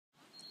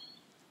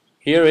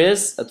Here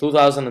is a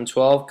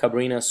 2012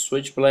 Cabrinha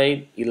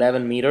Switchblade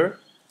 11 meter.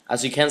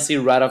 As you can see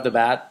right off the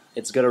bat,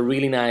 it's got a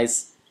really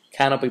nice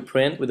canopy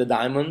print with the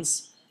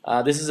diamonds.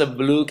 This is a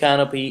blue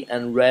canopy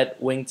and red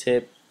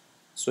wingtip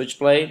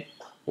switchblade.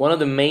 One of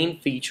the main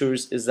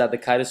features is that the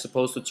kite is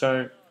supposed to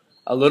turn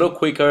a little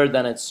quicker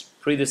than its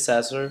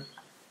predecessor,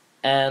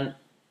 and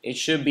it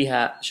should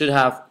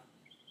have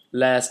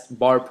less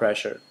bar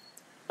pressure.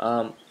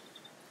 I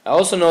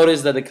also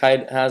noticed that the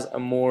kite has a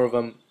more of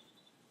a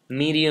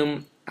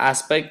medium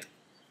aspect.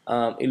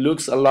 It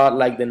looks a lot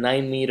like the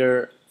 9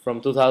 meter from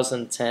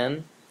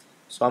 2010,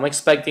 so I'm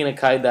expecting a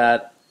kite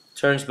that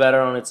turns better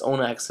on its own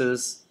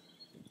axis,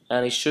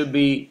 and it should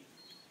be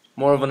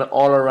more of an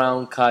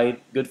all-around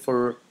kite, good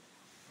for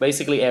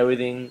basically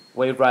everything: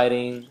 wave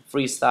riding,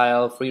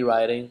 freestyle, free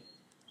riding.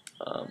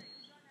 um,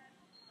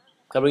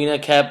 Cabrinha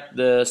kept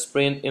the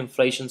sprint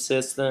inflation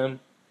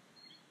system,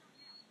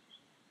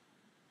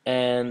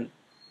 and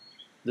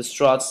the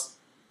struts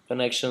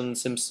connection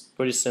seems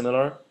pretty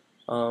similar.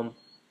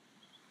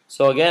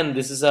 So again,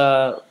 this is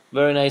a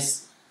very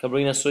nice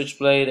Cabrinha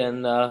switchblade, and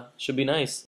should be nice.